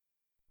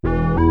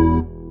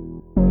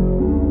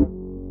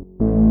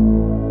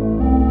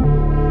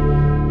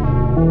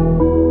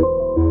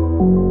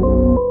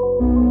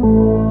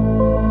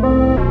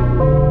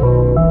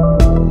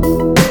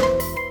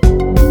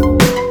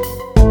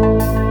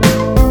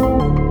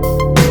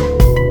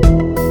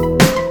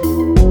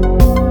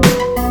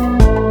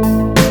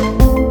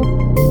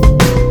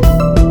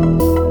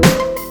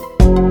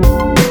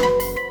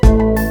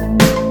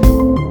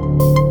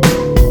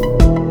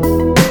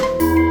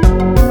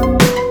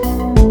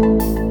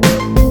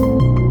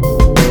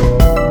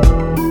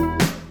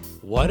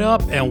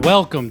up, and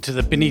welcome to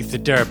the Beneath the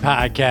Dirt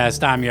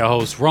podcast. I'm your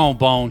host, Rome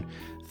Bone.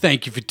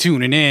 Thank you for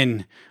tuning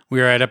in. We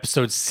are at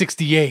episode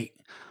 68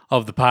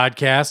 of the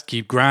podcast.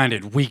 Keep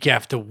grinding week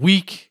after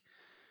week.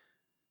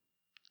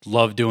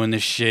 Love doing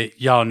this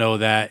shit. Y'all know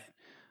that.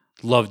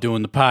 Love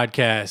doing the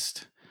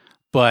podcast.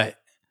 But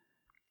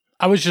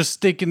I was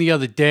just thinking the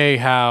other day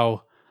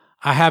how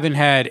I haven't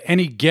had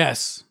any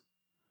guests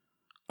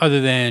other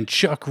than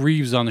Chuck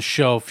Reeves on the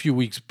show a few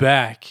weeks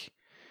back.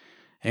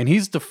 And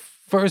he's the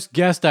first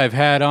guest I've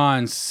had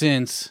on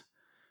since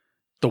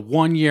the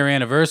 1 year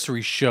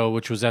anniversary show,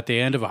 which was at the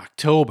end of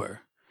October.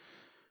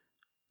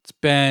 It's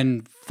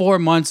been 4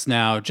 months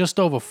now, just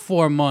over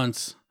 4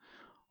 months.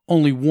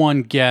 Only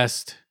one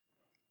guest.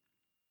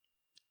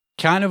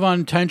 Kind of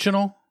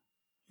unintentional.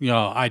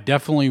 I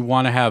definitely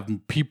want to have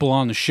people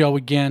on the show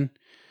again.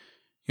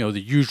 The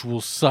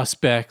usual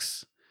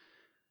suspects.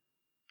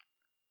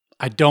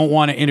 I don't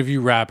want to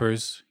interview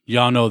rappers.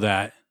 Y'all know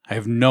that. I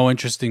have no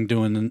interest in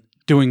doing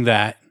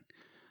that.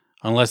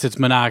 Unless it's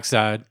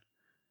Monoxide.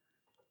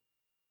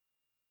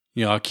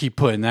 I'll keep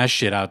putting that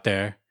shit out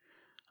there.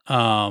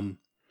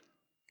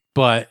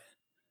 But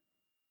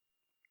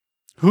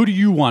who do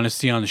you want to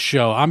see on the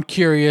show? I'm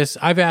curious.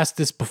 I've asked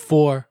this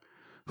before.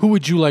 Who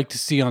would you like to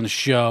see on the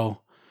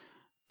show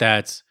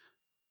that's,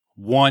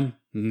 one,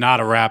 not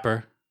a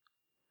rapper,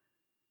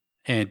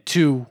 and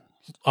two,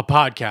 a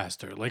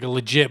podcaster, like a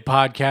legit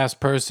podcast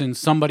person,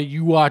 somebody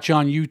you watch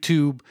on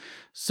YouTube,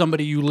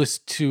 somebody you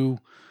listen to,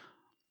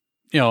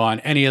 on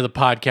any of the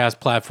podcast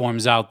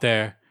platforms out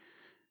there.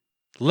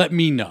 Let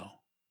me know.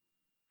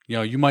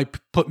 You might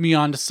put me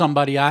on to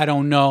somebody I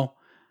don't know.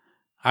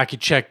 I could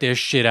check their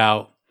shit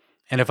out.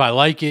 And if I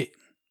like it,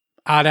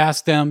 I'd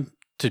ask them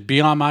to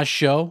be on my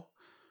show.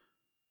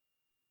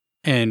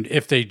 And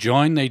if they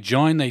join, they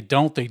join. They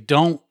don't, they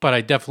don't. But I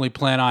definitely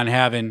plan on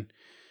having,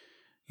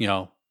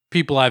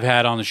 people I've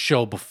had on the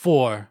show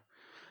before.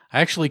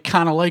 I actually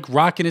kind of like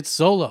rocking it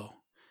solo.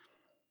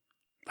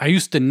 I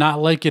used to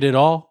not like it at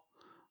all.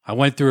 I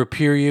went through a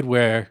period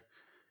where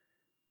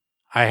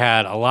I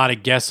had a lot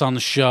of guests on the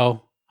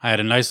show. I had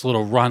a nice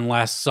little run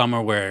last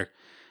summer where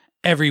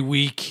every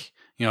week,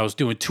 I was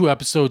doing 2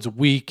 episodes a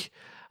week.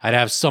 I'd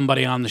have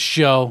somebody on the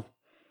show.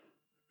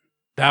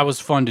 That was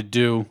fun to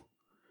do.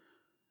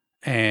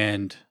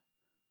 And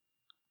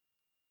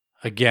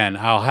again,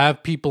 I'll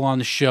have people on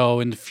the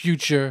show in the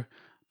future,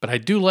 but I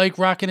do like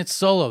rocking it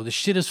solo. The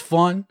shit is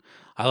fun.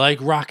 I like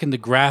rocking the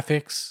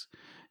graphics.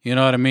 You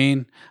know what I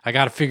mean? I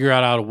got to figure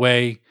out a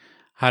way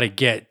how to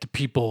get the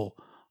people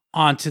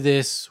onto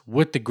this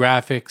with the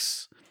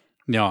graphics.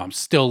 I'm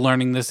still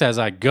learning this as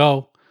I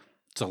go.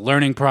 It's a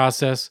learning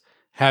process,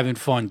 having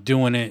fun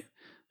doing it.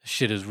 The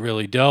shit is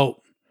really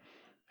dope.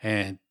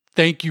 And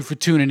thank you for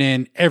tuning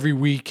in every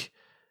week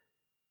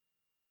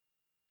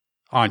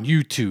on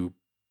YouTube,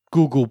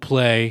 Google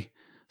Play,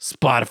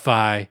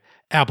 Spotify,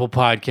 Apple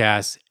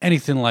Podcasts,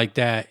 anything like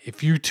that.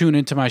 If you tune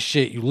into my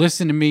shit, you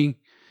listen to me,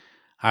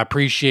 I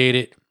appreciate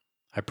it.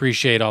 I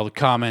appreciate all the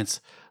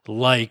comments,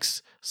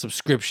 likes,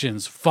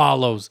 subscriptions,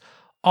 follows,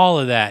 all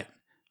of that.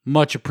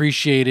 Much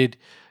appreciated.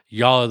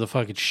 Y'all are the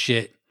fucking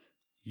shit.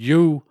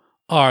 You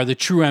are the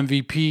true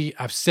MVP.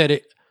 I've said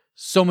it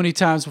so many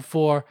times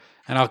before,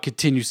 and I'll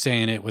continue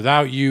saying it.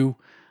 Without you,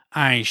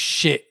 I ain't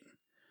shit.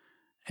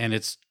 And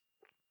it's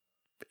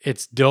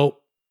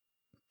dope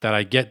that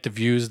I get the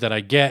views that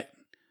I get,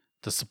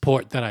 the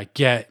support that I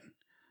get.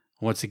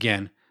 Once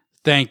again,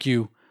 thank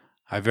you.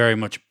 I very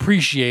much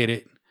appreciate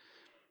it.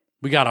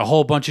 We got a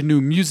whole bunch of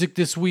new music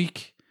this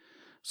week,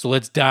 so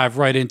let's dive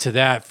right into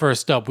that.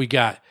 First up, we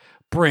got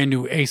brand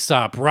new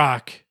A$AP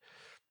Rock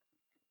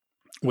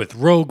with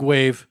Rogue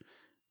Wave.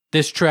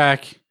 This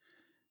track,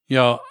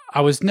 I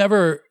was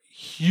never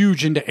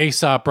huge into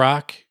A$AP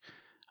Rock.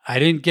 I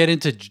didn't get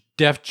into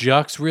Def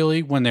Jux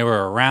really when they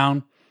were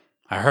around.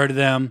 I heard of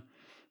them.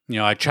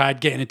 I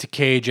tried getting into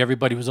Cage.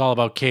 Everybody was all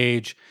about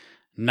Cage.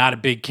 Not a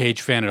big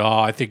Cage fan at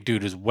all. I think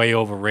dude is way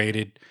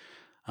overrated.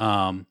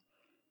 Up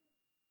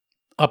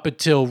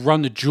until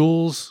Run the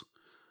Jewels,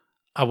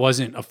 I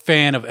wasn't a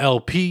fan of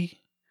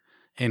LP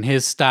and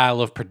his style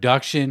of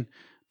production,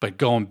 but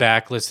going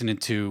back, listening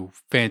to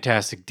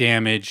Fantastic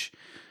Damage,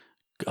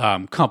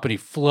 Company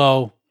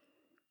Flow,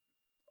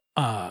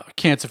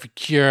 Cancer for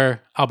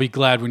Cure, I'll Be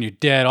Glad When You're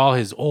Dead, all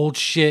his old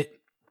shit,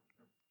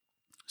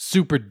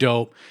 super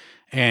dope.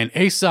 And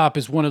A$AP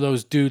is one of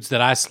those dudes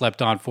that I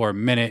slept on for a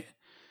minute.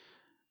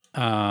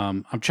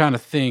 I'm trying to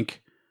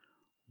think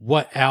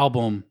what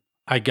album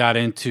I got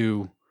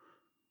into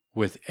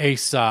with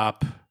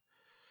A$AP.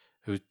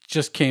 It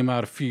just came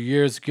out a few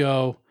years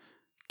ago.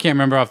 Can't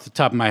remember off the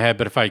top of my head,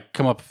 but if I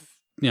come up,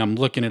 I'm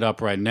looking it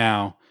up right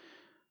now.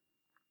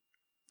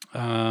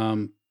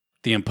 The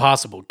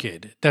Impossible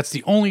Kid. That's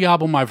the only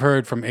album I've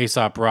heard from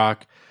A$AP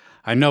Rock.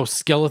 I know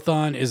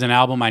Skeleton is an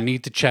album I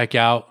need to check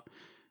out.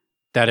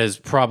 That is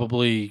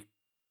probably,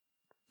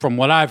 from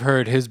what I've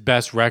heard, his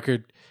best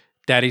record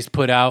that he's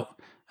put out.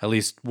 At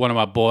least one of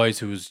my boys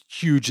who's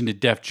huge into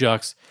Def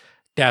Jux,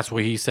 that's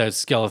where he says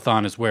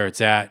Skeleton is where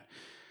it's at.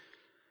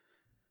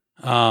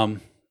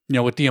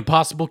 with the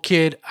Impossible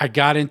Kid, I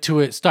got into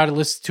it, started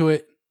listening to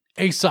it.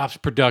 Aesop's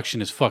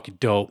production is fucking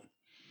dope.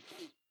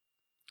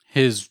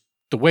 The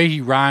way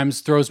he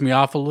rhymes throws me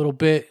off a little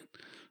bit.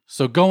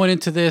 So going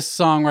into this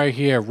song right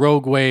here,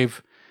 Rogue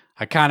Wave,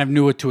 I kind of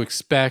knew what to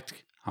expect.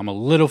 I'm a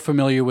little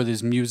familiar with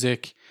his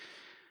music.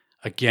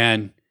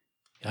 Again,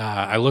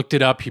 I looked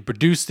it up. He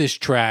produced this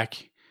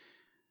track.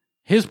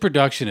 His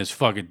production is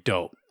fucking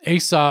dope.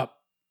 Aesop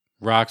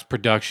Rock's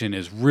production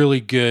is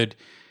really good.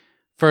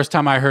 First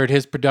time I heard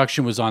his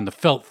production was on the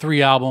Felt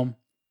 3 album.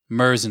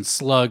 Murs and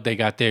Slug, they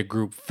got their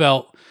group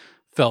Felt.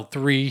 Felt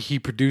 3, he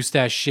produced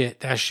that shit.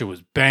 That shit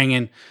was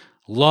banging.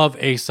 Love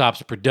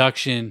Aesop's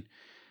production.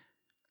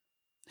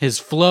 His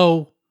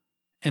flow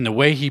and the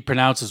way he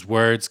pronounces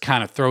words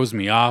kind of throws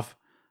me off.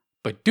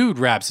 But dude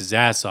raps his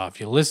ass off.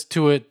 You listen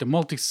to it, the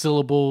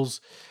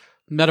multi-syllables,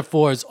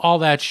 metaphors, all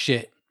that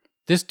shit.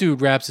 This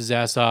dude raps his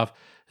ass off.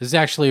 This is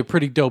actually a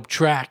pretty dope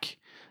track.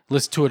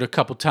 Listened to it a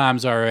couple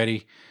times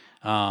already.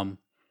 I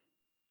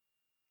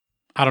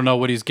don't know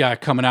what he's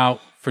got coming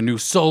out for new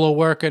solo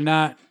work or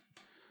not.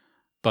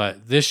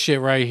 But this shit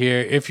right here,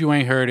 if you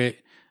ain't heard it,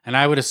 and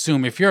I would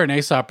assume if you're an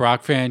Aesop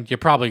Rock fan, you're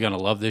probably going to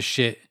love this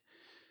shit.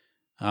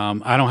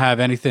 I don't have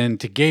anything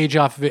to gauge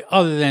off of it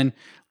other than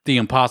the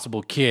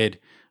Impossible Kid.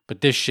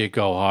 But this shit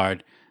go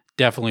hard.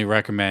 Definitely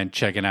recommend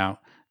checking out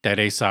that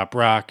Aesop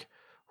Rock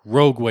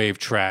Rogue Wave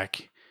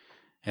track.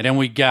 And then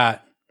we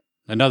got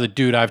another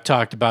dude I've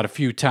talked about a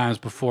few times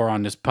before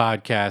on this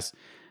podcast,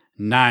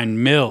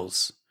 9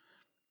 Mills.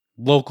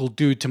 Local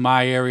dude to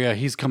my area.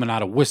 He's coming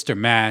out of Worcester,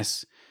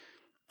 Mass.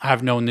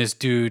 I've known this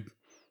dude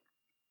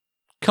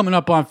coming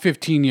up on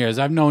 15 years.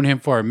 I've known him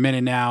for a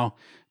minute now.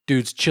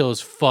 Dude's chill as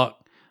fuck.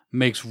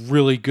 Makes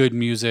really good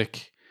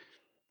music.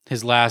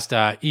 His last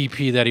EP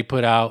that he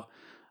put out,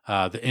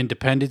 The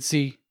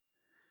Independency.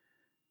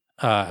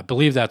 I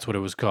believe that's what it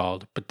was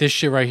called. But this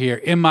shit right here,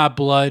 In My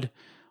Blood,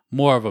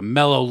 more of a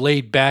mellow,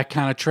 laid-back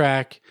kind of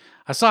track.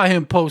 I saw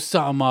him post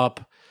something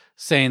up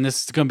saying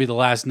this is going to be the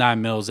last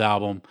 9 Mills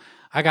album.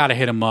 I got to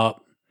hit him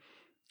up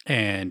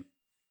and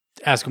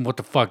ask him what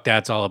the fuck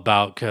that's all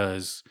about,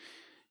 because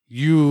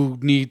you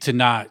need to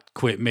not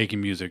quit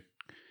making music.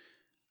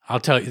 I'll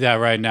tell you that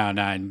right now,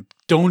 9.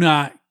 Do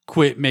not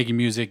quit making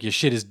music. Your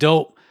shit is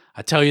dope.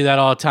 I tell you that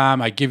all the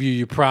time. I give you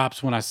your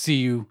props when I see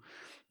you.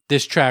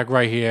 This track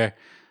right here,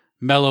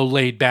 mellow,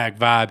 laid-back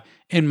vibe,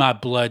 In My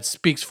Blood,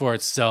 speaks for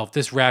itself.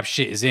 This rap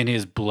shit is in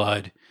his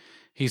blood.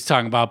 He's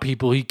talking about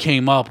people he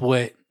came up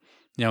with.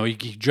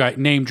 He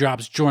name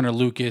drops Joyner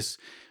Lucas.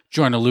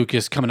 Joyner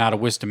Lucas coming out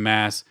of Worcester,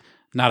 Mass.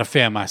 Not a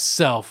fan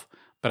myself,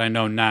 but I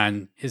know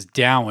 9 is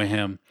down with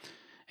him.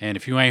 And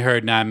if you ain't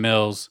heard 9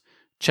 Mills,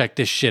 check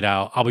this shit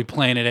out. I'll be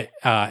playing it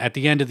at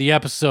the end of the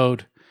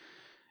episode.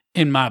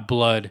 In My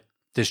Blood.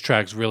 This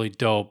track's really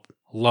dope.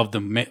 Love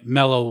the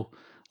mellow,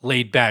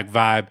 laid-back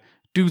vibe.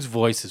 Dude's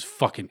voice is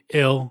fucking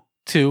ill,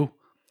 too.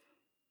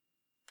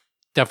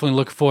 Definitely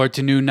looking forward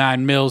to new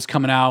 9 Mills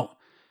coming out.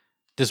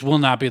 This will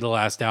not be the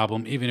last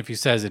album, even if he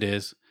says it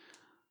is.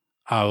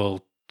 I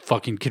will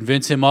fucking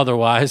convince him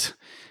otherwise.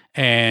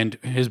 And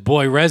his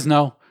boy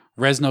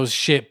Rezno's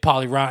shit,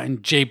 Polly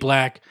Rotten, Jay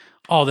Black,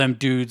 all them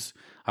dudes.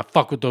 I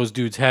fuck with those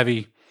dudes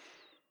heavy.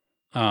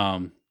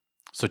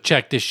 So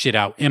check this shit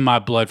out. In My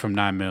Blood from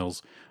 9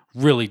 Mills.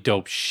 Really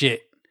dope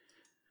shit.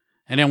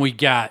 And then we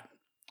got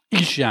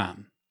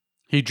Esham.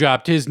 He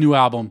dropped his new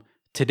album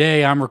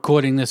today. I'm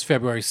recording this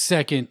February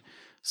 2nd,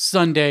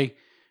 Sunday.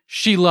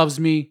 She Loves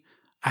Me.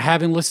 I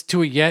haven't listened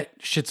to it yet.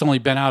 Shit's only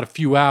been out a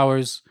few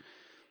hours.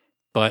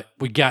 But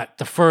we got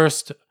the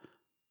first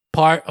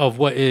part of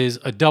what is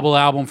a double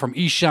album from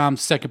Esham.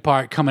 Second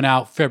part coming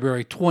out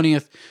February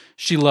 20th.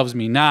 She Loves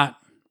Me Not.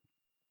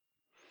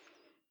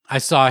 I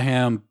saw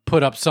him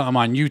put up something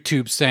on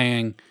YouTube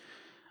saying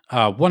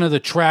one of the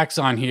tracks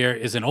on here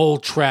is an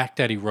old track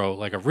that he wrote,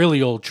 like a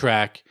really old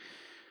track.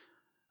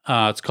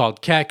 It's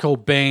called Cat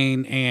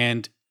Cobain,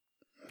 and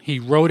he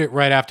wrote it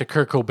right after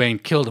Kurt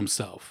Cobain killed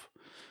himself.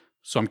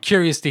 So I'm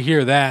curious to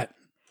hear that.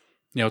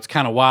 It's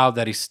kind of wild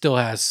that he still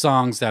has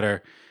songs that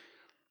are,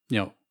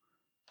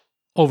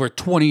 over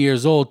 20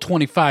 years old,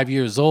 25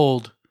 years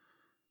old,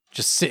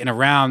 just sitting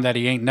around that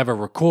he ain't never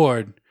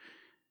record.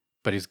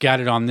 But he's got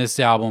it on this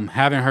album.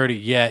 Haven't heard it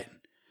yet.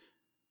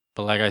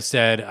 But like I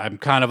said, I'm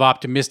kind of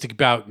optimistic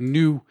about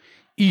new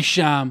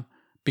Esham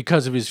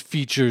because of his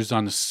features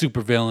on the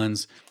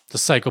Supervillains, the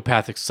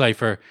Psychopathic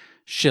Cypher,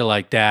 shit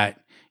like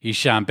that.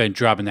 Esham been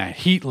dropping that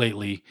heat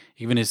lately.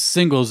 Even his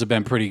singles have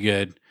been pretty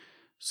good.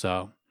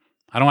 So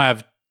I don't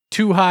have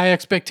too high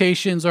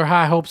expectations or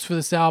high hopes for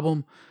this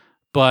album,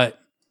 but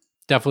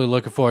definitely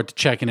looking forward to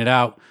checking it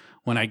out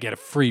when I get a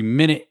free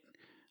minute.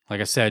 Like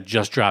I said,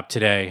 just dropped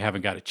today.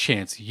 Haven't got a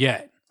chance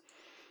yet.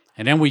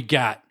 And then we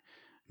got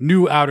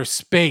new Outer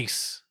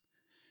Space.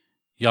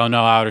 Y'all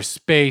know Outer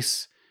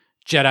Space.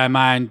 Jedi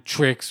Mind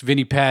Tricks,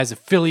 Vinny Paz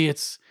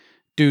affiliates.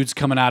 Dudes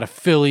coming out of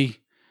Philly.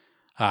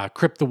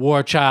 Crypt the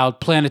War Child,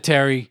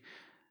 Planetary.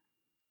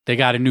 They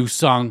got a new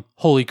song,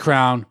 Holy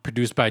Crown,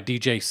 produced by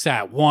DJ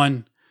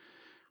Sat1.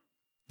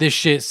 This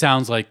shit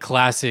sounds like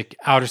classic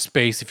Outer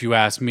Space, if you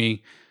ask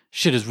me.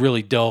 Shit is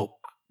really dope.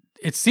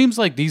 It seems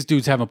like these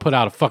dudes haven't put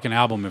out a fucking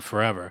album in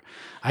forever.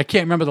 I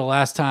can't remember the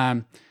last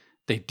time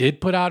they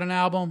did put out an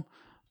album,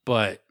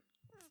 but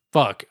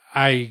fuck,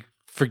 I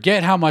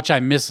forget how much I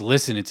miss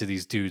listening to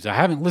these dudes. I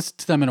haven't listened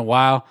to them in a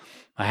while.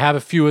 I have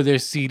a few of their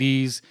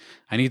CDs.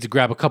 I need to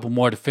grab a couple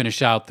more to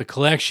finish out the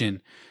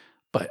collection.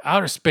 But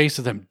Outer Space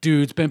of them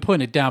dudes, been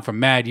putting it down for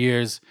mad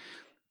years.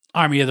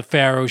 Army of the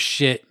Pharaohs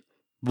shit.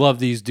 Love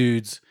these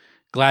dudes.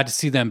 Glad to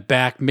see them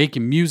back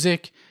making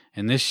music.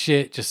 And this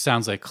shit just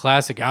sounds like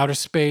classic Outer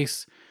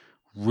Space.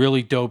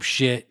 Really dope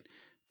shit.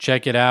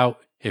 Check it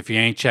out if you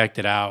ain't checked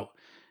it out.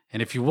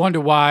 And if you wonder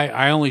why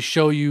I only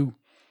show you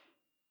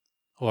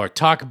or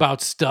talk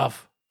about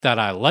stuff that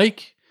I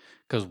like,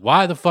 because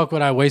why the fuck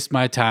would I waste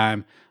my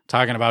time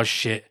talking about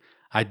shit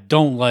I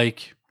don't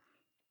like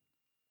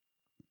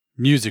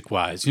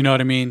music-wise? You know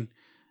what I mean?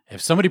 If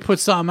somebody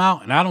puts something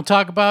out and I don't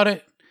talk about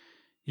it,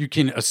 you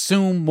can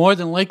assume more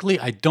than likely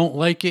I don't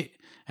like it.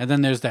 And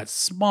then there's that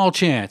small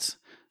chance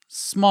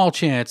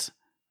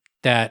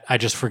that I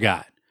just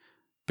forgot.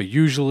 But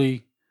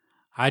usually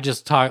I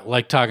just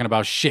like talking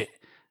about shit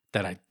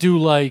that I do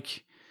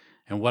like.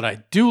 And what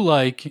I do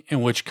like,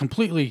 and which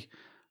completely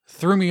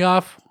threw me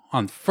off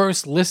on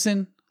first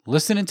listening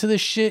to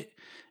this shit,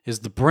 is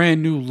the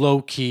brand new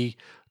Low-Key,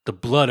 The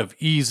Blood of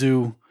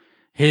Izu.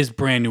 His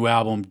brand new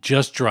album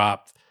just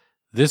dropped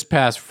this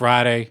past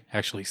Friday,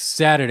 actually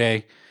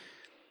Saturday.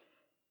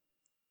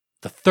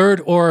 The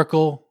third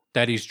Oracle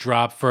that he's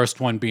dropped,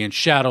 first one being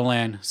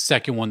Shadowland,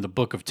 second one The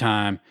Book of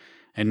Time,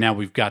 and now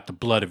we've got The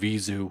Blood of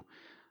Izu.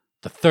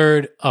 The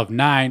third of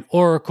 9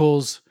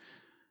 Oracles.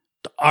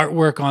 The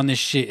artwork on this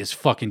shit is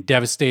fucking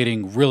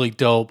devastating, really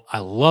dope. I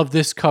love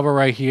this cover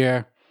right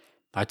here.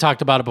 I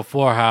talked about it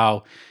before,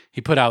 how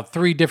he put out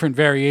 3 different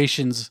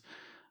variations,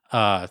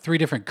 3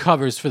 different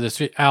covers for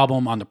this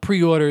album on the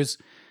pre-orders,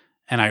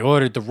 and I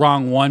ordered the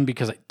wrong one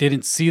because I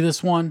didn't see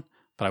this one,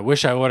 but I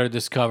wish I ordered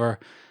this cover,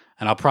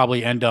 and I'll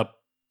probably end up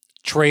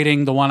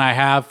trading the one I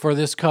have for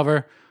this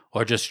cover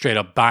or just straight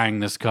up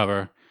buying this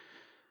cover.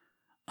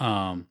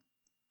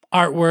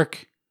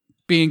 Artwork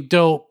being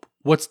dope.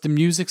 What's the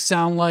music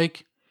sound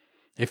like?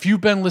 If you've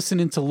been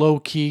listening to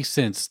Low-Key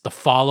since the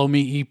Follow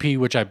Me EP,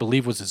 which I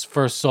believe was his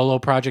first solo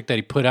project that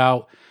he put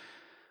out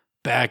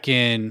back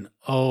in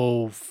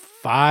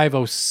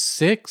 05,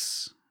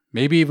 06,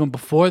 maybe even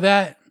before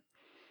that,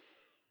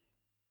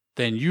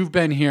 then you've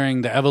been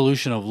hearing the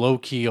evolution of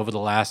Low-Key over the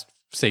last,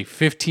 say,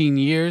 15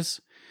 years.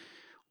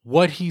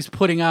 What he's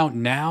putting out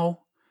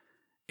now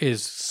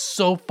is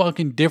so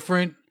fucking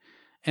different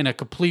and a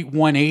complete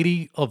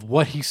 180 of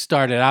what he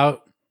started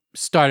out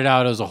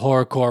as a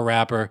horrorcore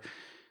rapper,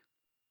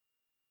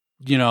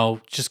 you know,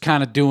 just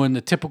kind of doing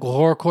the typical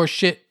horrorcore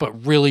shit,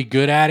 but really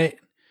good at it.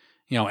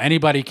 You know,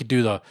 anybody could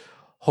do the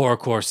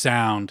horrorcore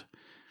sound,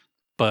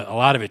 but a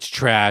lot of it's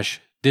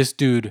trash. This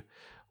dude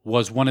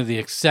was one of the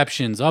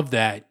exceptions of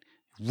that.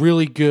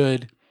 Really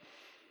good.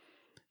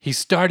 He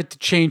started to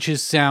change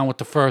his sound with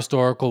the first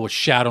Oracle with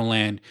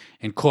Shadowland,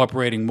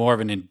 incorporating more of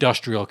an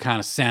industrial kind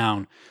of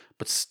sound,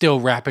 but still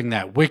rapping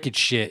that wicked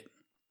shit.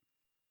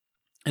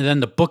 And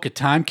then the Book of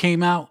Time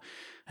came out,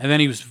 and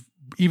then he was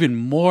even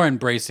more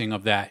embracing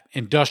of that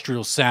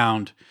industrial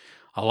sound,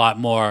 a lot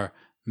more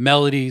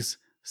melodies,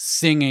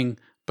 singing,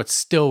 but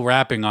still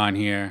rapping on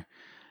here.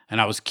 And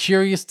I was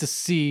curious to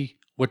see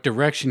what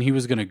direction he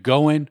was going to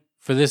go in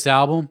for this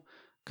album,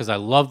 because I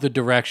love the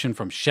direction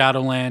from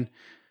Shadowland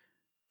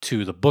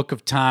to the Book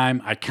of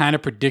Time. I kind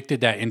of predicted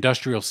that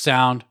industrial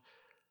sound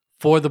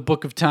for the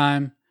Book of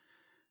Time.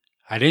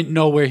 I didn't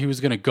know where he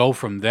was going to go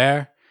from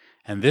there.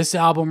 And this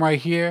album right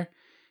here,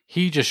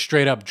 he just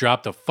straight up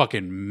dropped a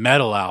fucking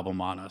metal album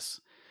on us.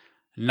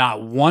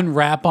 Not one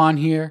rap on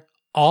here,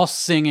 all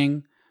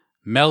singing,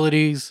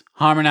 melodies,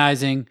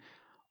 harmonizing,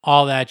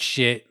 all that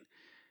shit.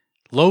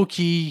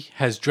 Low-Key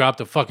has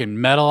dropped a fucking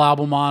metal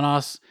album on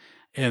us,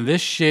 and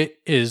this shit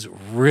is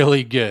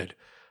really good.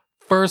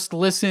 First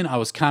listen, I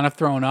was kind of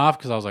thrown off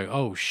because I was like,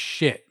 oh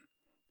shit.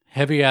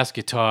 Heavy ass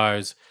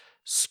guitars,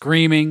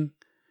 screaming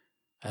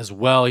as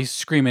well. He's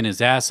screaming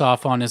his ass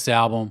off on this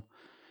album.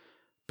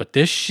 But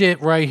this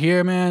shit right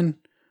here, man,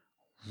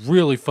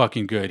 really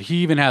fucking good. He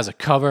even has a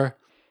cover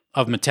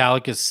of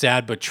Metallica's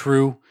Sad But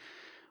True,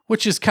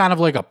 which is kind of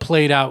like a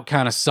played out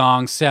kind of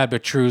song. Sad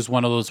But True is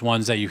one of those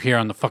ones that you hear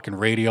on the fucking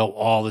radio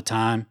all the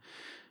time.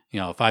 You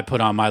know, if I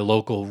put on my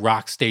local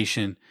rock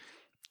station,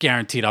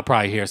 guaranteed I'll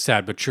probably hear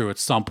Sad But True at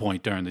some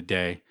point during the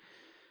day.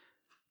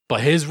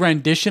 But his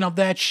rendition of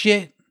that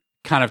shit,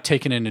 kind of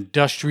taking an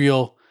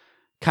industrial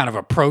kind of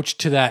approach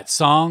to that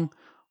song,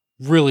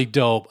 really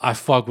dope. I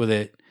fuck with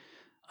it.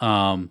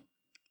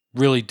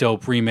 Really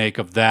dope remake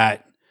of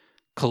that.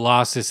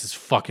 Colossus is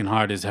fucking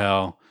hard as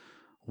hell.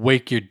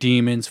 Wake Your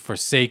Demons,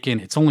 Forsaken.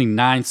 It's only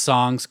 9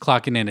 songs,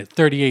 clocking in at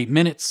 38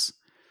 minutes.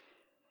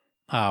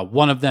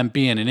 One of them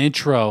being an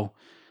intro.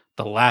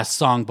 The last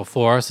song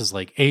before us is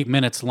like 8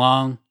 minutes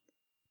long.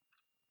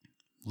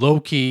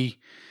 Low-Key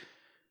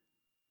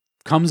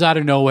comes out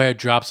of nowhere,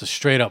 drops a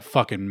straight up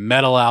fucking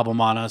metal album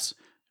on us.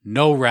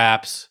 No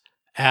raps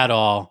at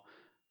all.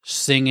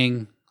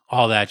 Singing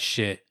all that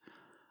shit.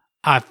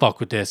 I fuck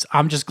with this.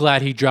 I'm just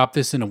glad he dropped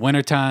this in the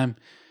wintertime.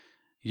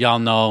 Y'all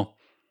know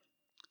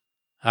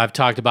I've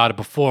talked about it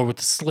before with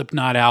the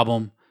Slipknot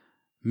album.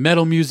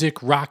 Metal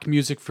music, rock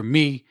music for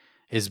me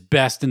is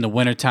best in the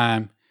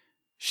wintertime.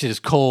 Shit is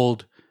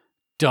cold,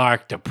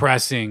 dark,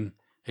 depressing.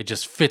 It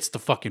just fits the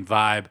fucking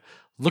vibe.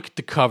 Look at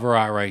the cover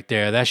art right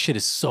there. That shit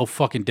is so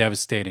fucking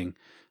devastating.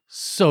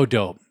 So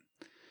dope.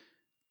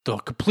 The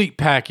complete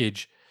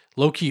package.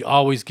 Low-key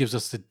always gives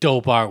us the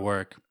dope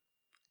artwork.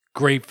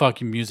 Great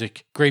fucking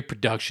music. Great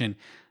production.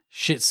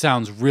 Shit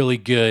sounds really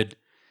good.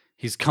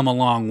 He's come a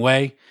long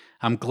way.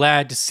 I'm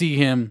glad to see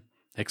him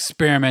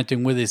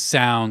experimenting with his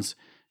sounds.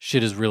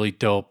 Shit is really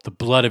dope. The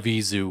Blood of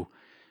Izu.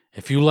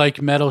 If you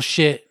like metal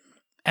shit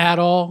at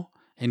all,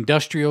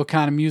 industrial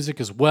kind of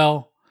music as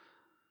well,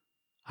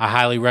 I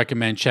highly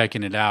recommend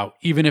checking it out.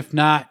 Even if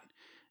not,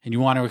 and you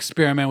want to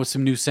experiment with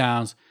some new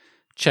sounds,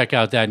 check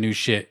out that new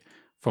shit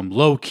from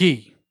Low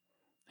Key.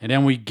 And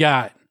then we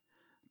got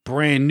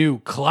brand new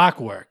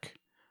Clockwork,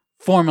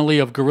 formerly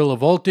of Gorilla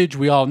Voltage.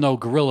 We all know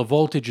Gorilla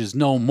Voltage is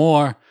no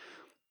more.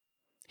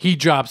 He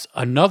drops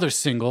another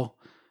single,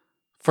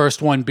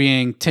 first one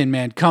being Tin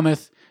Man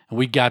Cometh, and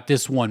we got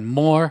this one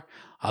more.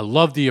 I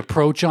love the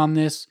approach on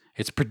this.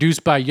 It's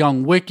produced by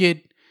Young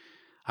Wicked.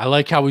 I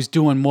like how he's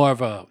doing more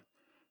of a...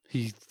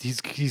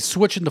 He's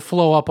switching the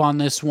flow up on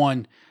this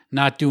one,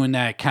 not doing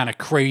that kind of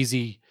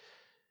crazy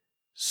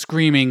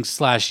screaming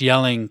 /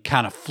 yelling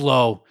kind of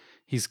flow.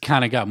 He's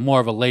kind of got more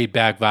of a laid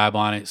back vibe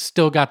on it.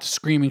 Still got the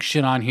screaming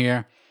shit on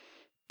here.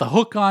 The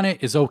hook on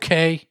it is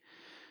okay.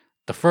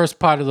 The first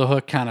part of the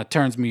hook kind of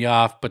turns me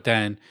off, but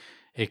then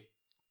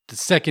the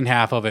second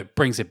half of it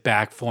brings it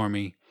back for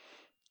me.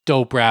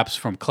 Dope raps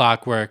from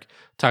Clockwork.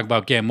 Talk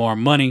about getting more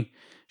money.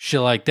 Shit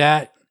like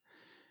that.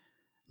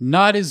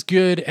 Not as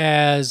good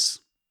as,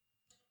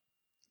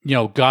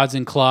 Gods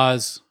and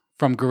Claws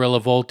from Gorilla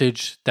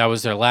Voltage. That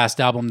was their last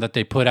album that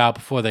they put out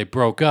before they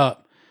broke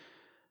up.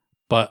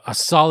 But a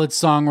solid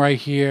song right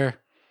here.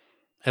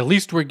 At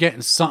least we're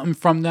getting something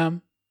from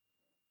them.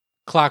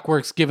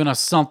 Clockwork's giving us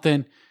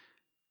something.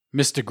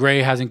 Mr.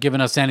 Gray hasn't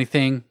given us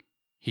anything.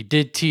 He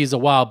did tease a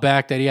while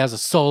back that he has a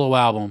solo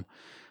album.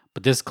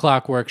 But this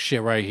Clockwork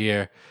shit right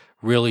here,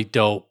 really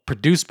dope.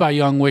 Produced by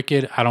Young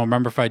Wicked. I don't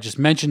remember if I just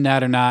mentioned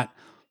that or not.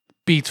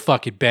 Beats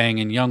fucking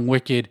banging. Young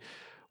Wicked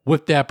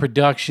with that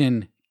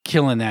production,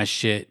 killing that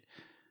shit.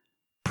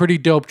 Pretty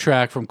dope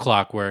track from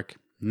Clockwork.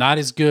 Not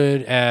as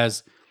good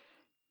as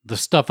the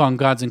stuff on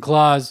Gods and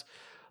Claws,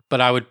 but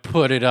I would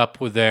put it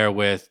up with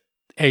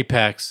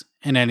Apex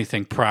and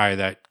anything prior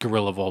that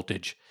Gorilla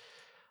Voltage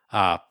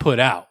put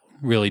out.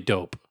 Really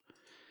dope.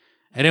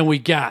 And then we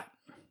got,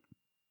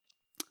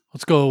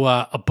 let's go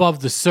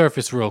above the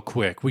surface real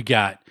quick. We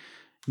got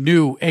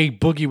new A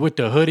Boogie with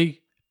the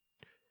Hoodie.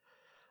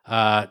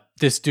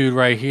 This dude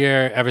right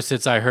here, ever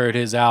since I heard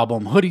his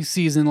album Hoodie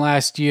Season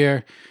last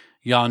year,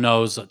 y'all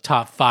know it's a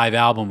top 5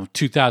 album of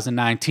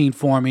 2019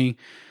 for me.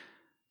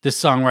 This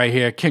song right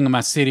here, King of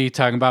My City,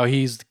 talking about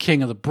he's the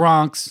king of the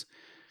Bronx.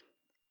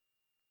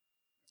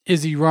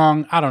 Is he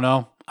wrong? I don't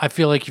know. I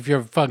feel like if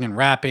you're fucking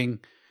rapping,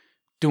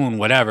 doing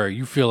whatever,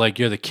 you feel like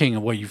you're the king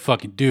of what you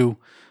fucking do.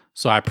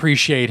 So I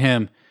appreciate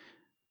him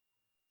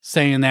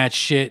saying that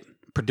shit.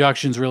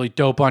 Production's really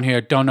dope on here.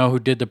 Don't know who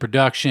did the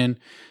production,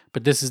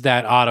 but this is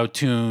that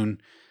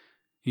auto-tune,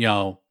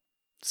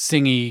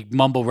 singy,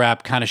 mumble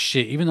rap kind of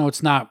shit. Even though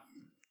it's not,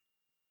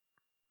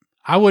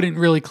 I wouldn't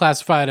really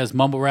classify it as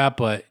mumble rap,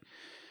 but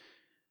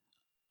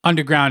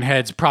underground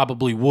heads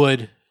probably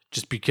would,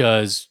 just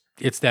because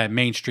it's that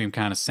mainstream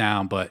kind of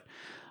sound. But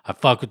I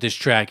fuck with this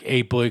track,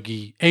 A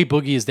Boogie. A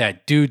Boogie is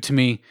that dude to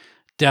me.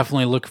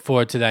 Definitely looking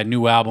forward to that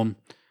new album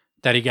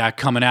that he got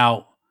coming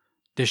out.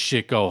 This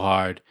shit go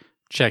hard.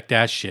 Check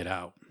that shit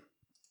out.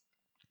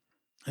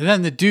 And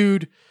then the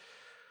dude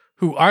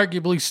who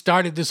arguably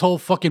started this whole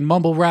fucking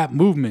mumble rap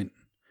movement.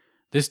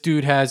 This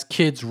dude has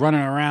kids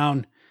running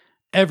around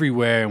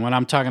everywhere. And when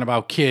I'm talking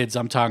about kids,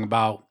 I'm talking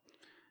about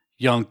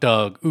Young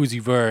Thug, Uzi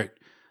Vert,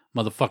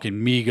 motherfucking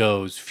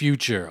Migos,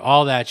 Future,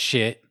 all that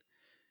shit.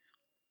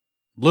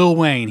 Lil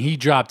Wayne, he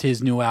dropped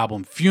his new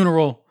album,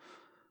 Funeral,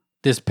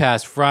 this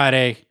past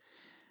Friday.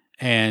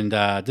 And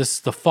this is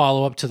the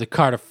follow-up to the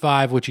Carter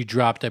 5, which he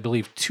dropped, I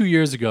believe, 2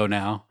 years ago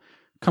now.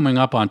 Coming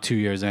up on 2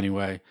 years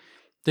anyway.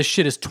 This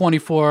shit is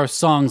 24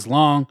 songs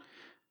long,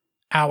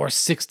 hour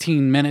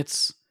 16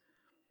 minutes.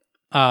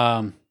 It's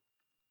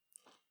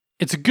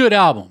a good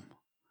album.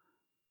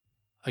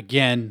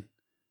 Again,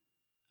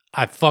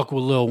 I fuck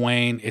with Lil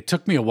Wayne. It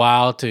took me a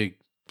while to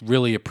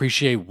really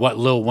appreciate what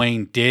Lil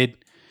Wayne did.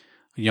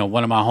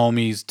 One of my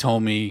homies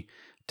told me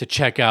to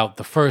check out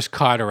the first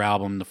Carter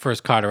album.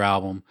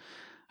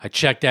 I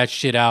checked that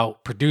shit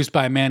out. Produced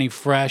by Manny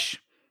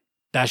Fresh.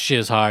 That shit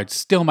is hard.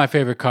 Still my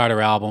favorite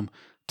Carter album.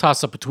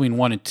 Toss up between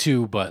 1 and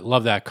 2, but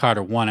love that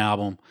Carter 1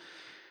 album.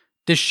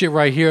 This shit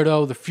right here,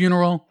 though, The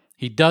Funeral,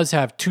 he does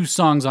have 2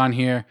 songs on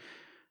here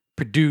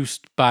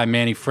produced by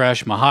Manny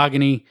Fresh,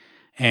 Mahogany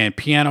and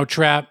Piano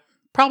Trap.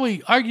 Probably,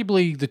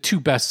 arguably, the 2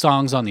 best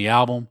songs on the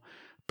album,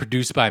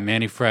 produced by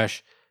Manny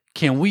Fresh.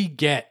 Can we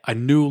get a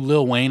new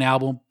Lil Wayne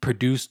album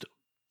produced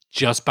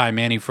just by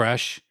Manny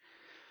Fresh?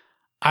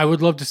 I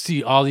would love to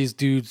see all these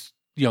dudes,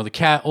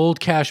 the old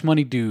Cash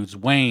Money dudes,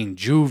 Wayne,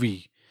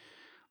 Juvie.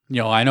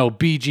 I know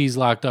BG's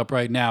locked up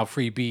right now,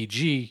 free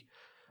BG,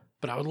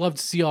 but I would love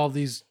to see all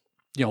these,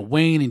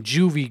 Wayne and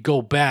Juvie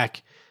go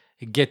back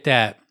and get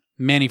that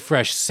Manny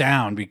Fresh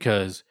sound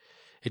because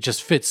it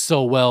just fits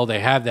so well. They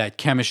have that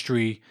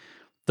chemistry.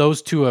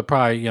 Those two are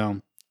probably,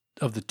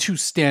 of the two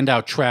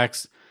standout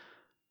tracks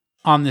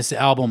on this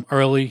album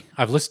early.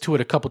 I've listened to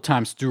it a couple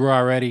times through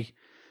already.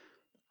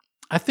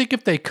 I think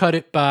if they cut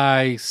it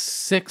by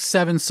 6,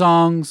 7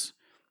 songs,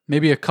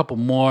 maybe a couple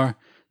more,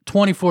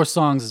 24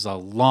 songs is a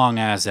long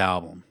ass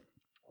album.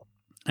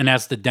 And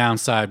that's the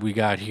downside we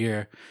got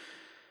here.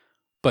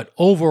 But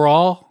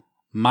overall,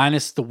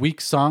 minus the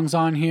weak songs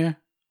on here,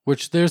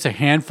 which there's a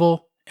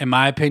handful, in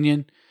my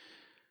opinion,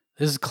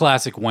 this is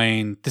classic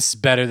Wayne. This is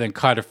better than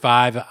Carter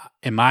 5,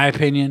 in my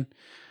opinion.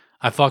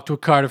 I fucked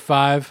with Carter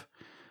 5,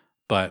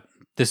 but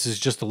this is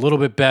just a little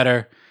bit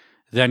better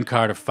than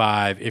Carter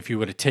 5. If you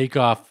were to take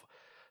off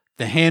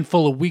the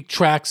handful of weak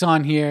tracks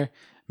on here,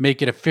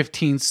 make it a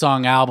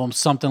 15-song album,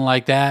 something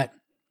like that.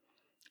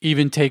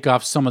 Even take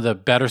off some of the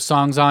better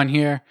songs on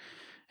here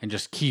and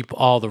just keep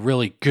all the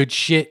really good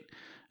shit.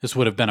 This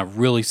would have been a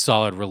really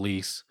solid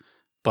release.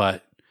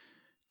 But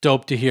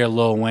dope to hear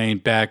Lil Wayne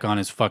back on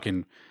his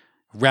fucking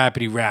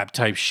rappity rap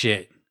type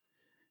shit.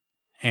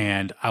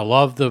 And I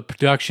love the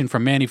production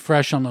from Manny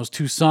Fresh on those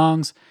 2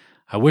 songs.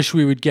 I wish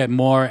we would get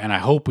more, and I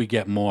hope we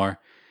get more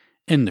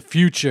in the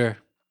future.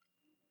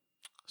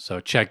 So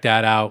check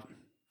that out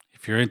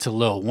if you're into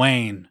Lil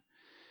Wayne.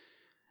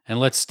 And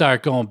let's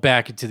start going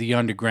back into the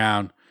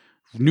underground.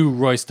 New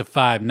Royce da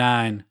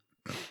 5'9".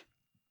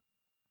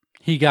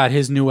 He got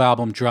his new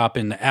album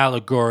dropping, The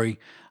Allegory.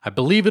 I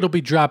believe it'll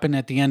be dropping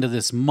at the end of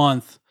this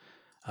month.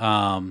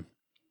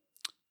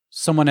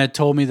 Someone had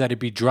told me that he'd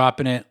be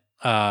dropping it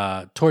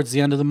towards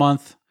the end of the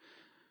month.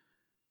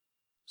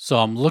 So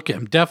I'm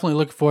definitely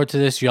looking forward to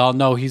this. Y'all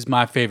know he's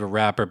my favorite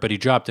rapper, but he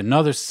dropped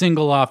another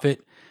single off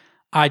it,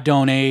 I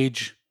Don't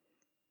Age.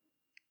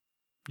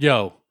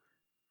 Yo,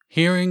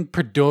 hearing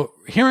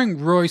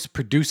Royce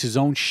produce his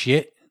own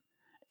shit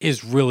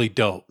is really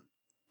dope.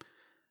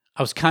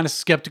 I was kind of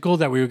skeptical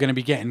that we were going to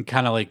be getting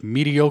kind of like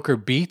mediocre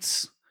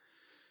beats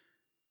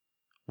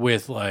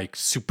with like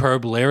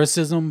superb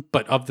lyricism,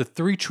 but of the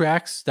 3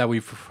 tracks that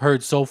we've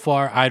heard so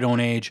far, I Don't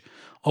Age,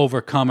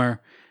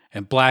 Overcomer,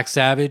 and Black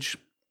Savage,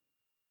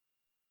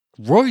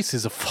 Royce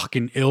is a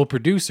fucking ill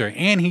producer,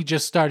 and he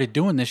just started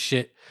doing this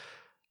shit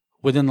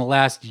within the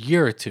last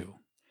year or 2.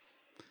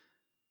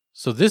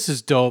 So this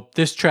is dope.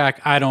 This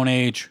track, I Don't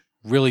Age,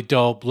 really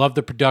dope. Love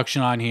the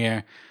production on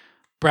here.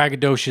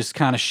 Braggadocious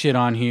kind of shit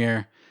on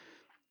here.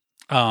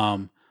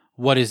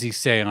 What does he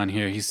say on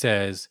here? He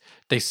says,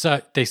 they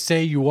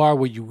say you are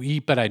what you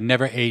eat, but I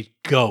never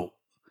ate goat.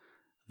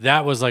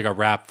 That was like a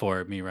rap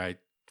for me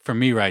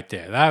right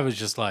there. That was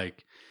just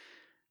like,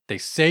 they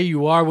say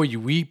you are what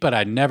you eat, but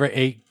I never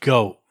ate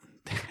goat.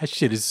 That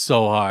shit is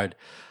so hard.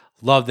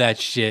 Love that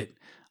shit.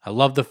 I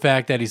love the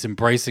fact that he's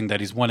embracing that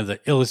he's one of the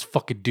illest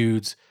fucking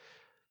dudes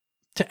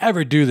to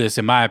ever do this,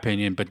 in my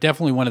opinion, but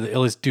definitely one of the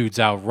illest dudes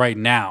out right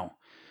now.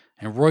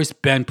 And Royce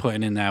been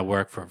putting in that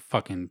work for a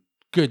fucking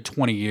good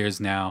 20 years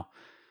now,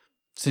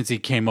 since he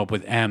came up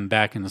with M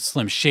back in the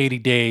Slim Shady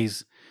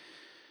days.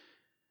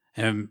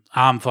 And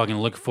I'm fucking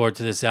looking forward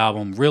to this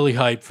album. Really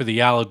hyped for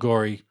The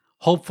Allegory.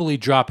 Hopefully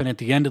dropping at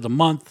the end of the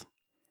month.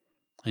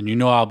 And you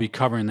know I'll be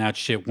covering that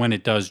shit when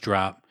it does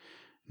drop.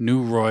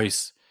 New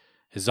Royce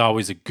is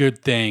always a good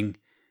thing,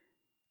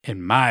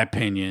 in my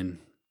opinion.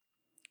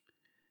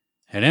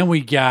 And then we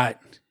got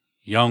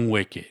Young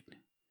Wicked.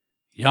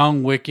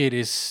 Young Wicked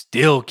is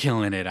still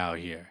killing it out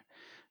here.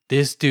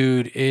 This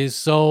dude is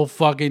so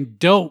fucking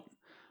dope.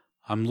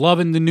 I'm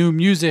loving the new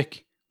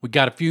music. We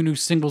got a few new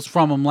singles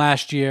from him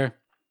last year.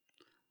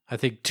 I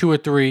think 2 or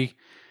 3.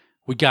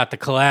 We got the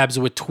collabs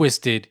with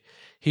Twisted.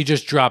 He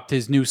just dropped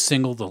his new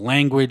single, The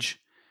Language,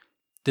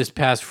 this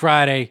past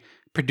Friday,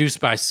 produced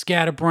by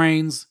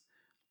Scatterbrains.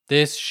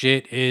 This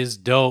shit is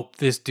dope.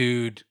 This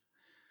dude,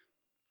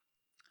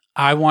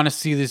 I want to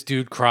see this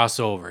dude cross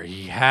over.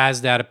 He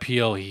has that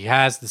appeal. He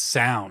has the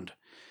sound.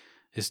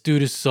 This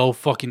dude is so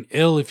fucking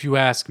ill, if you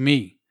ask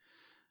me.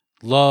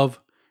 Love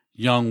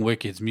Young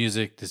Wicked's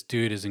music. This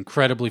dude is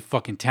incredibly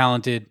fucking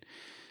talented.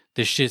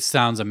 This shit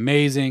sounds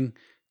amazing.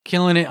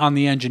 Killing it on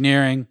the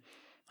engineering.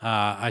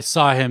 I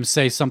saw him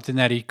say something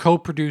that he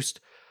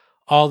co-produced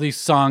all these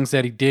songs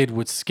that he did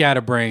with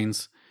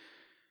Scatterbrains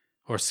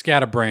or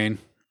Scatterbrain.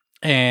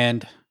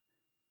 And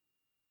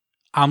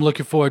I'm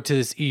looking forward to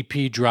this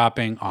EP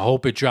dropping. I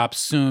hope it drops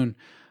soon.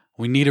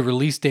 We need a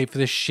release date for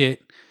this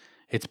shit.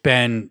 It's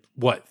been,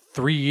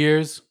 3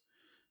 years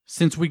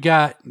since we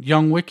got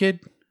Young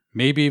Wicked?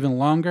 Maybe even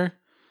longer.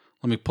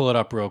 Let me pull it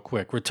up real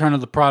quick. Return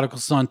of the Prodigal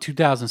Son,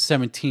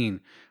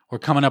 2017. We're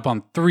coming up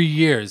on 3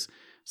 years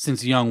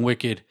since Young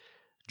Wicked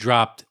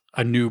dropped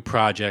a new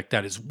project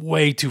that is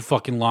way too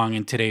fucking long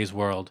in today's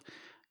world.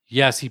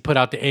 Yes, he put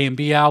out the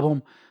A&B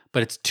album,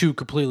 but it's two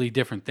completely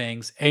different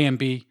things. A and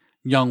B,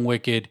 Young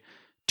Wicked,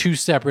 two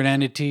separate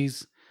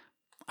entities.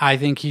 I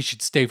think he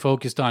should stay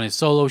focused on his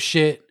solo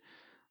shit.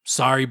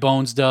 Sorry,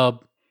 Bones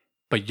Dub,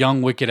 but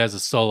Young Wicked as a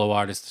solo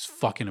artist is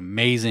fucking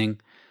amazing.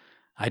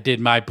 I did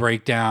my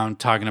breakdown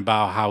talking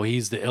about how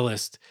he's the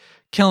illest,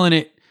 killing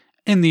it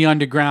in the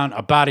underground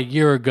about a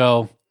year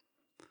ago.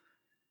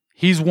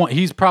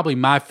 He's probably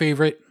my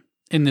favorite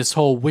in this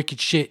whole wicked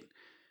shit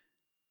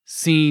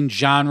scene,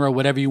 genre,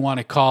 whatever you want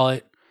to call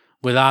it,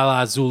 with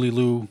Ala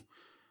Zulilou.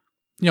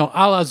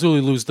 Ala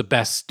Zulilou's the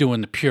best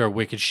doing the pure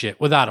wicked shit,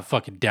 without a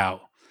fucking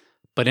doubt.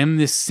 But in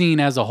this scene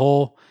as a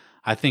whole,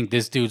 I think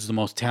this dude's the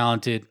most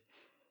talented,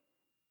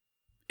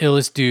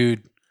 illest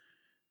dude.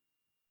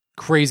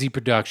 Crazy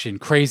production,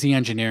 crazy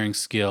engineering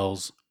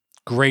skills,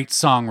 great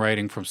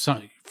songwriting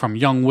from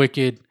Young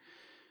Wicked.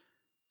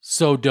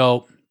 So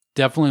dope.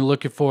 Definitely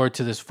looking forward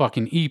to this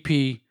fucking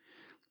EP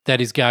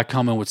that he's got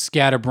coming with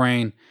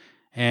Scatterbrain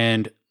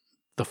and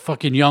the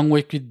fucking Young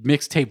Wicked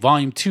mixtape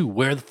volume 2.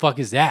 Where the fuck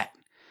is that?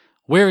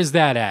 Where is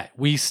that at?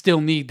 We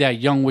still need that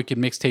Young Wicked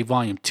mixtape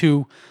volume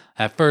 2.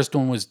 That first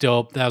one was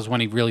dope. That was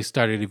when he really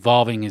started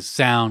evolving his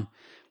sound,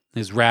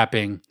 his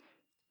rapping,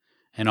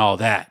 and all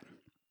that.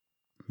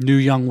 New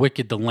Young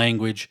Wicked, the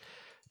language.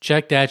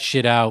 Check that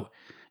shit out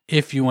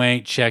if you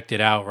ain't checked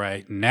it out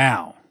right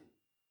now.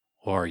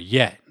 Or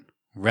yet,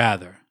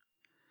 rather.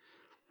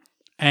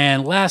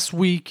 And last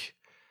week,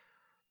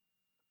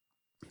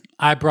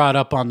 I brought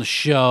up on the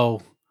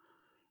show,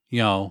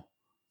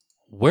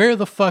 where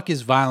the fuck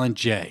is Violent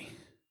J?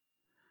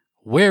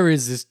 Where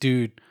is this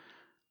dude?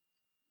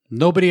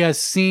 Nobody has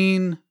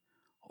seen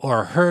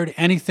or heard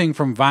anything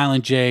from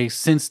Violent J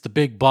since the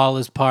Big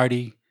Ballers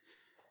party.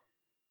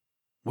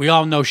 We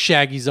all know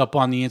Shaggy's up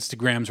on the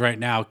Instagrams right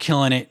now,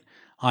 killing it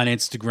on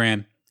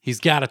Instagram. He's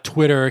got a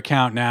Twitter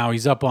account now.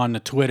 He's up on the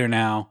Twitter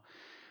now.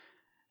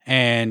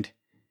 And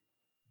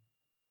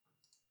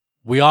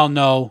we all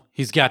know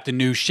he's got the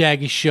new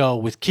Shaggy show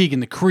with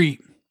Keegan the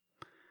Creep.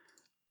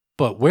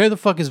 But where the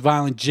fuck is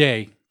Violent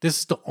J? This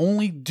is the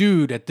only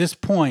dude at this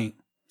point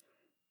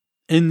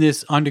in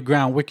this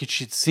underground wicked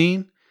shit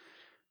scene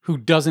who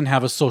doesn't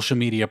have a social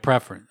media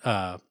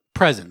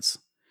presence.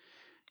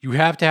 You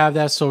have to have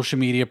that social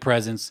media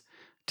presence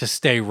to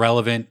stay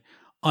relevant,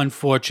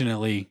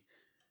 unfortunately,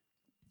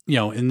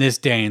 in this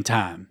day and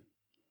time.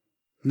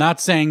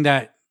 Not saying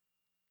that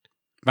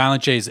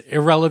Violent J is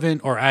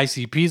irrelevant or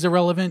ICP is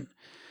irrelevant,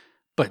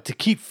 but to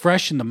keep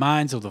fresh in the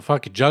minds of the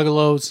fucking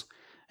juggalos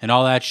and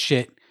all that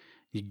shit,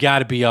 you got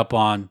to be up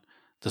on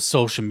the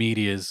social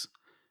medias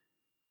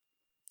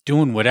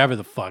doing whatever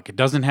the fuck. It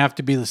doesn't have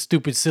to be the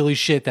stupid, silly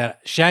shit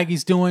that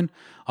Shaggy's doing,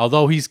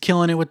 although he's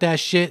killing it with that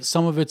shit.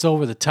 Some of it's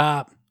over the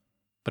top,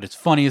 but it's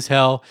funny as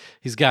hell.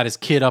 He's got his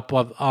kid up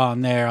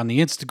on there on the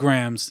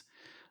Instagrams.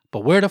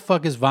 But where the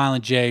fuck is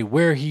Violent J?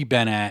 Where he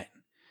been at?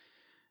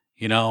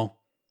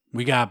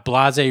 We got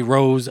Blase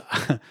Rose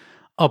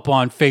up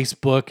on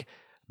Facebook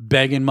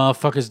begging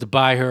motherfuckers to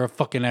buy her a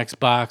fucking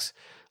Xbox.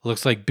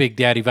 Looks like Big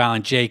Daddy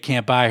Violent J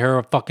can't buy her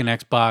a fucking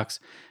Xbox.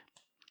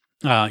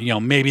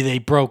 Maybe they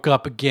broke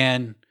up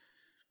again.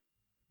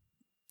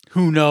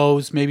 Who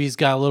knows? Maybe he's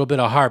got a little bit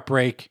of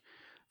heartbreak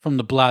from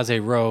the Blase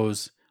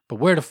Rose. But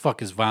where the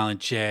fuck is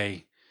Violent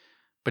J?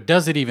 But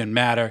does it even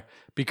matter?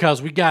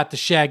 Because we got the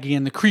Shaggy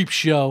and the Creep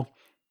show.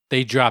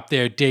 They dropped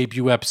their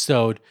debut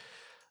episode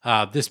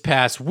this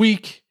past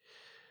week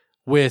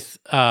with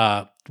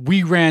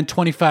We Ran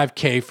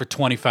 25K for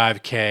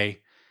 25K.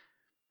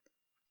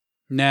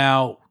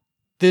 Now,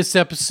 this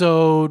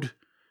episode,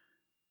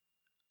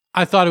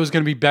 I thought it was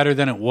going to be better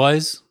than it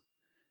was.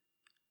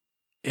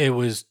 It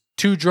was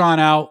too drawn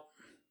out,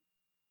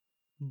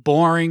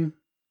 boring.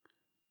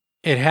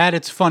 It had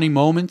its funny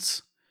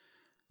moments,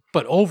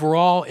 but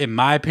overall, in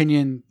my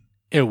opinion,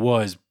 it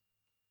was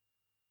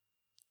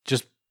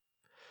just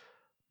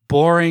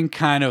boring,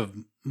 kind of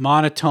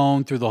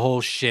monotone through the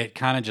whole shit,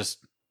 kind of just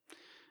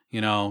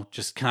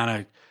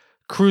kind of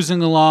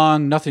cruising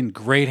along, nothing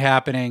great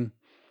happening.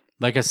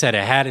 Like I said,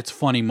 it had its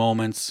funny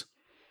moments.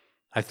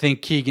 I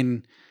think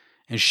Keegan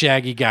and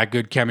Shaggy got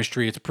good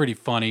chemistry. It's pretty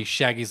funny.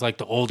 Shaggy's like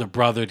the older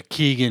brother to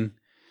Keegan.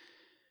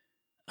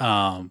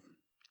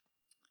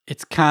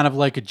 It's kind of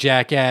like a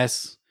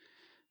Jackass.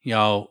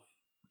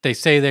 They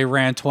say they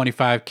ran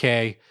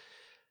 25K.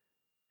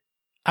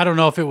 I don't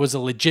know if it was a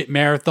legit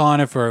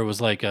marathon, if it was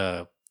like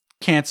a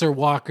cancer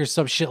walk or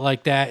some shit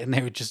like that, and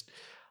they were just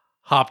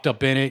hopped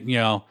up in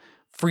it.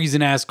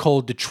 Freezing ass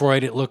cold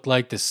Detroit. It looked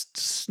like the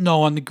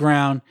snow on the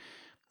ground.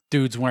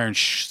 Dude's wearing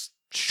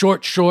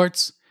short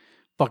shorts,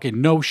 fucking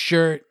no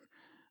shirt,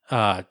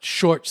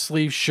 short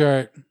sleeve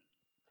shirt.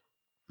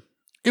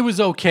 It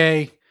was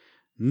okay.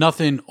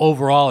 Nothing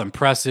overall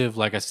impressive.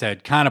 Like I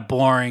said, kind of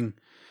boring.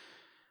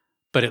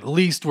 But at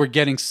least we're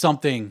getting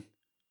something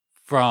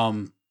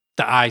from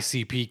the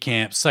ICP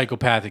camp,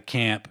 psychopathic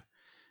camp.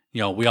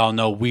 We all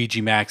know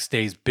Ouija Max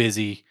stays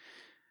busy.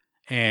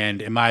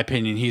 And in my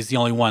opinion, he's the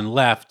only one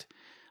left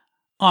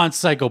on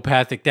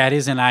psychopathic that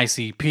is an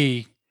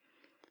ICP.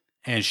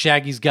 And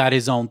Shaggy's got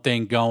his own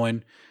thing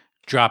going.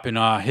 dropping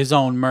his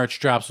own merch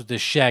drops with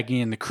this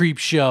Shaggy and the Creep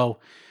show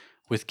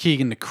with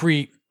Keegan the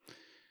Creep.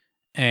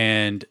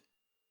 And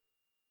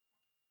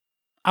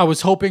I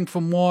was hoping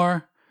for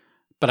more,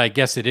 but I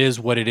guess it is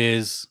what it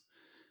is.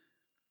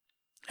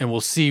 And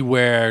we'll see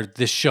where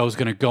this show is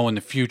going to go in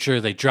the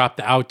future. They dropped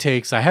the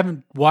outtakes. I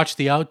haven't watched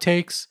the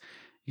outtakes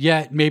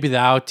yet. Maybe the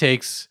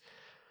outtakes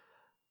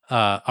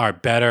are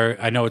better.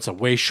 I know it's a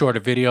way shorter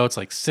video. It's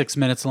like 6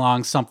 minutes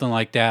long, something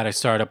like that. I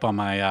started up on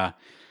my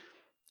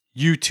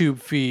YouTube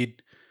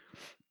feed.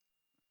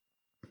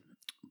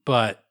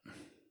 But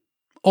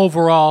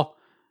overall,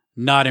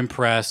 not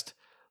impressed.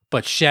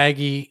 But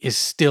Shaggy is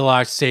still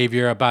our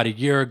savior. About a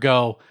year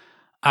ago,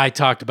 I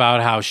talked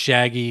about how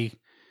Shaggy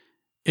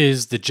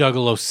is the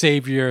Juggalo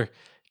savior,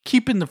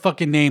 keeping the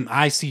fucking name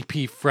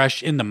ICP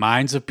fresh in the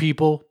minds of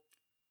people.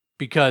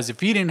 Because if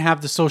he didn't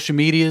have the social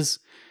medias,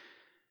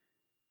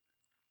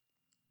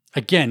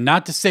 again,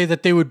 not to say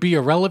that they would be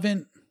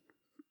irrelevant,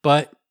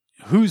 but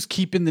who's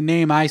keeping the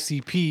name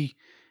ICP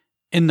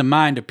in the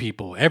mind of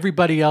people?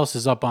 Everybody else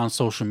is up on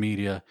social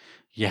media.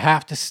 You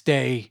have to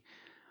stay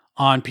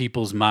on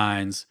people's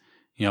minds.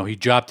 You know, he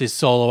dropped his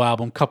solo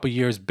album a couple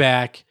years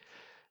back.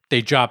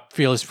 They dropped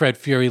Fearless Fred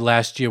Fury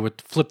last year with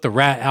Flip the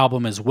Rat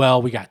album as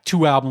well. We got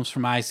 2 albums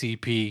from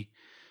ICP.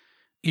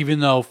 Even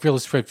though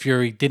Fearless Fred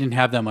Fury didn't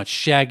have that much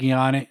Shaggy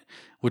on it,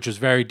 which was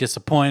very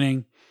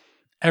disappointing.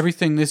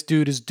 Everything this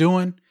dude is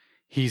doing,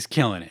 he's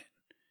killing it.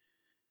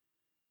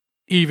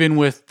 Even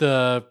with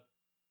the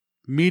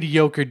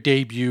mediocre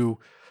debut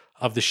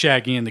of the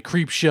Shaggy and the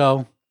Creep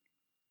show,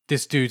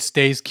 this dude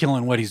stays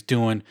killing what he's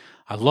doing.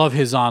 I love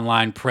his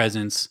online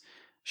presence.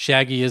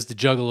 Shaggy is the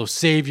Juggalo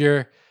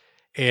savior.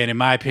 And in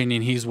my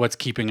opinion, he's what's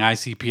keeping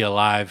ICP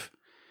alive,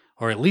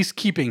 or at least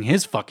keeping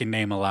his fucking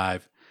name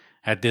alive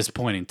at this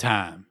point in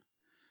time.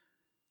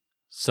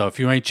 So if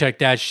you ain't checked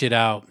that shit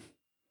out,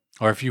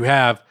 or if you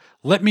have,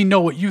 let me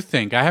know what you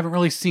think. I haven't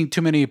really seen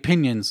too many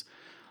opinions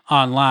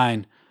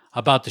online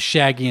about the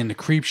Shaggy and the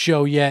Creep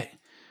show yet,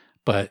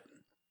 but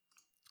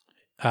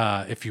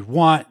if you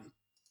want,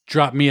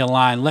 drop me a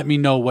line. Let me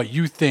know what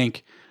you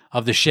think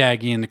of the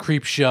Shaggy and the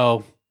Creep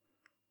show.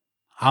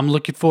 I'm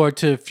looking forward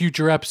to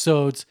future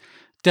episodes.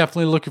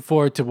 Definitely looking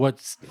forward to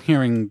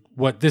hearing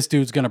what this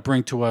dude's going to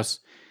bring to us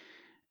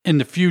in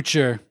the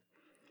future.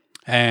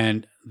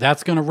 And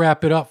that's going to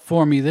wrap it up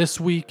for me this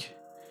week.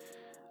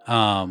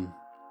 I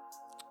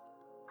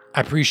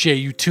appreciate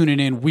you tuning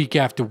in week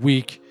after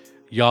week.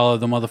 Y'all are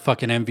the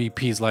motherfucking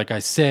MVPs, like I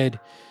said.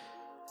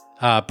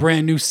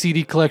 Brand new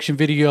CD collection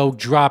video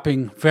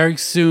dropping very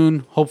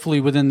soon,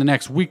 hopefully within the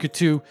next week or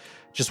two.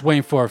 Just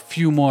waiting for a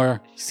few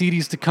more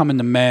CDs to come in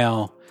the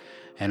mail.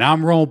 And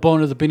I'm Roland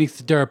Bone of the Beneath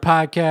the Dirt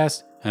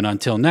podcast. And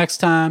until next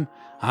time,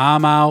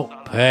 I'm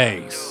out.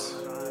 Peace.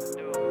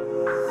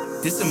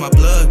 This in my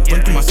blood,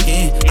 run through my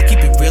skin. I keep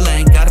it real, I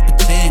ain't gotta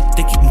pretend.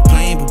 They keep me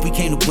playing, but we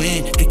came to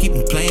win. They keep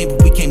me playing,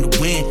 but we came to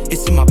win.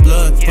 It's in my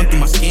blood, run through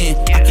my skin.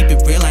 I keep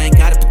it real, I ain't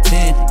gotta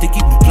pretend. They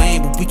keep me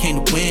playing, but we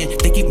came to win.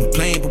 They keep me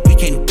playing, but we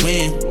came to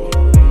win.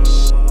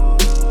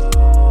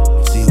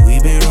 See, we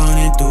been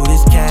running through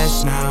this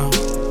cash now.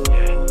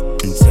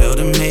 Until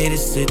the haters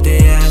sit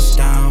their ass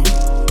down.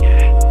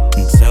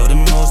 Tell them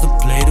most to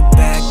play the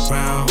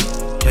background.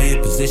 Play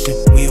a position,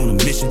 we on a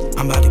mission,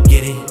 I'm about to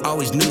get it.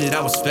 Always knew that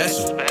I was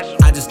special,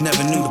 I just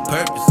never knew the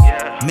purpose.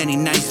 Many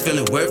nights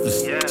feeling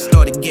worthless,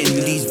 started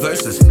getting these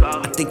verses.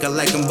 I think I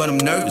like them but I'm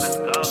nervous.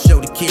 Show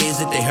the kids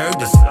that they heard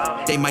us.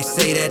 They might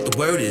say that the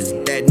word is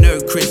that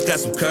nerd Chris got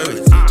some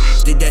courage.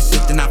 Did that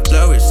shit then I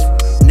flourished.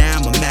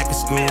 Now I'm a Mac at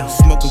school,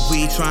 smoking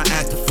weed, trying to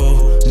act a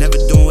fool. Never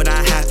doing what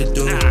I have to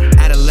do,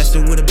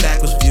 adolescent with a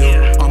backwards view.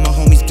 All my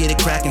homies get it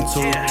cracking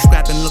too,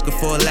 scrapping looking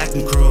for a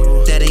lacking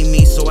crew. That ain't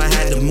me, so I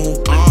had to move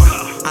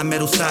on. I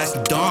metal sized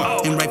the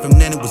dawn, and right from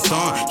then it was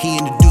on. He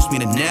introduced me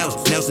to Nels,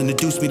 Nels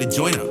introduced me to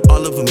Joyner.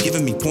 All of them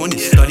giving me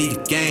pointers, study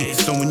the game.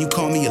 So when you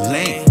call me a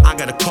lame, I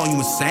gotta call you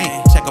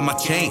insane. Check on my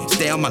chain,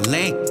 stay on my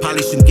lane,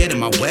 probably shouldn't get in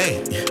my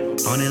way.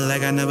 On it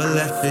like I never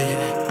left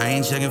it, I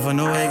ain't checking for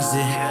no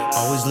exit.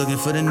 Always looking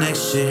for the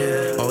next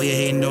shit, all you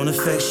hating don't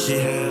affect shit.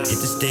 Hit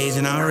the stage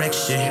and I wreck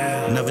shit,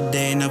 another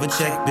day, another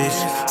check,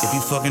 bitch. If you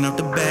fucking up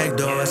the bag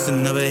door, that's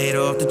another hater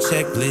off the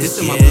checklist.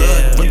 This in my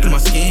blood, run through my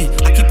skin,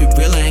 I keep it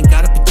real, I ain't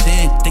gotta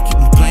pretend. They keep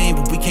me playing,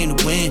 but we came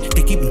to win.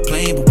 They keep me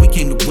playing, but we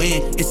came to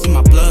win. It's in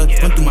my blood,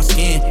 run through my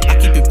skin, I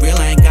keep it real,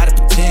 I ain't gotta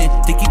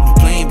pretend. They keep me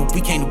playing, but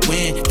we came to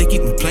win. They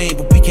keep me playing,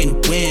 but we came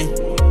to win.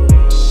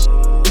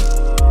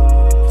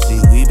 See,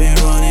 we been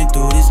running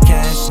through this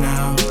cash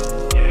now.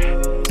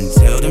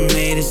 Until the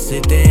haters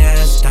sit their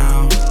ass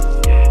down.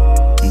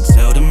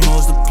 Until the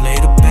most to play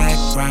the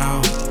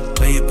background.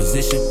 Play a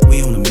position,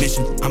 we on a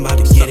mission, I'm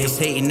about to get it. Suckers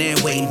hating and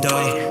waiting,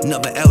 dog.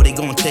 Another L, they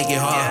gon' take it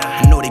hard.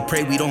 I know they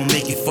pray we don't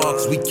make it far,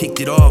 cause we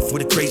kicked it off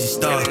with a crazy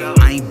start.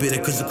 I ain't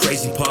bitter cause the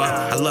crazy part,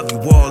 I love you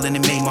all and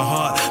it made my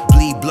heart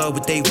bleed blood,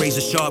 but they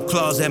razor sharp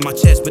claws at my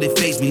chest, but it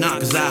fazed me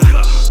not, cause I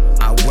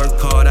work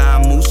hard,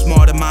 I move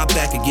smarter, my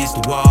back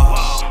against the wall.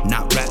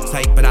 Not rap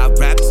tight, but I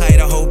rap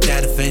tight, I hope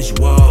that offends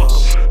you all.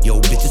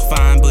 Yo, bitch is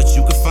fine, but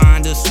you can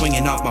find her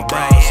swinging off my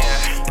balls.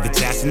 If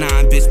it's ass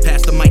 6'9", bitch,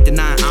 pass the mic to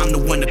 9. I'm the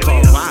one to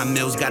call. Ryan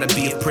Mills gotta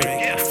be a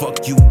prick.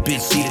 Fuck you,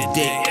 bitch, she the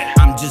dick.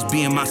 I'm just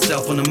being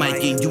myself on the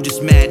mic and you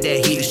just mad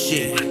that he the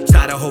shit.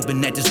 Started hoping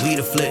that this we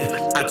the flip.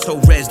 I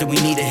told Rez that we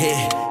need a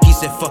hit. He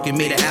said fucking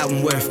made an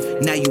album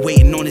worth. Now you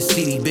waiting on the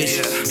CD, bitch.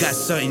 Got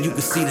something you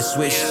can see the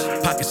switch.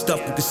 Pocket stuff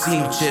you can see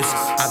them chips.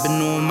 I've been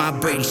on my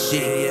Brady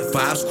shit.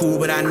 5's cool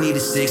but I need a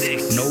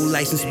 6. No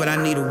license but I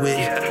need a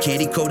whip.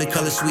 Candy coated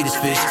color sweet as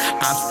fish.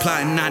 I was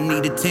plotting I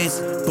need a tense.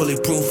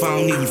 Bulletproof I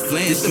don't even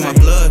flinch. This in my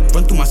blood,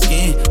 run through my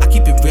skin. I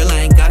keep it real,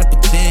 I ain't gotta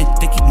pretend.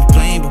 They keep me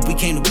playing but we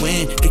came to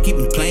win. They keep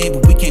me playing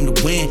but we came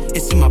to win.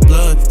 It's in my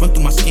blood, run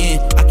through my skin.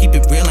 I keep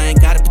it real, I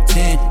ain't gotta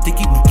pretend. They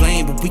keep me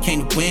playing but we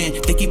came to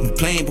win. They keep me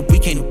playing but we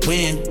came to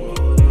win.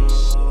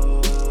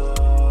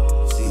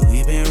 See,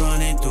 we been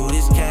running through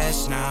this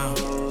cash now.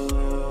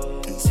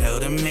 Until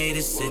them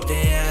haters sit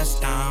their ass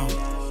down.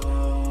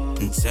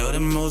 Until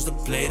them hoes to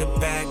play the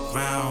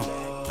background.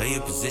 Play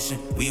your position,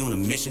 we on a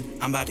mission.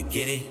 I'm about to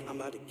get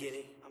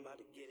it.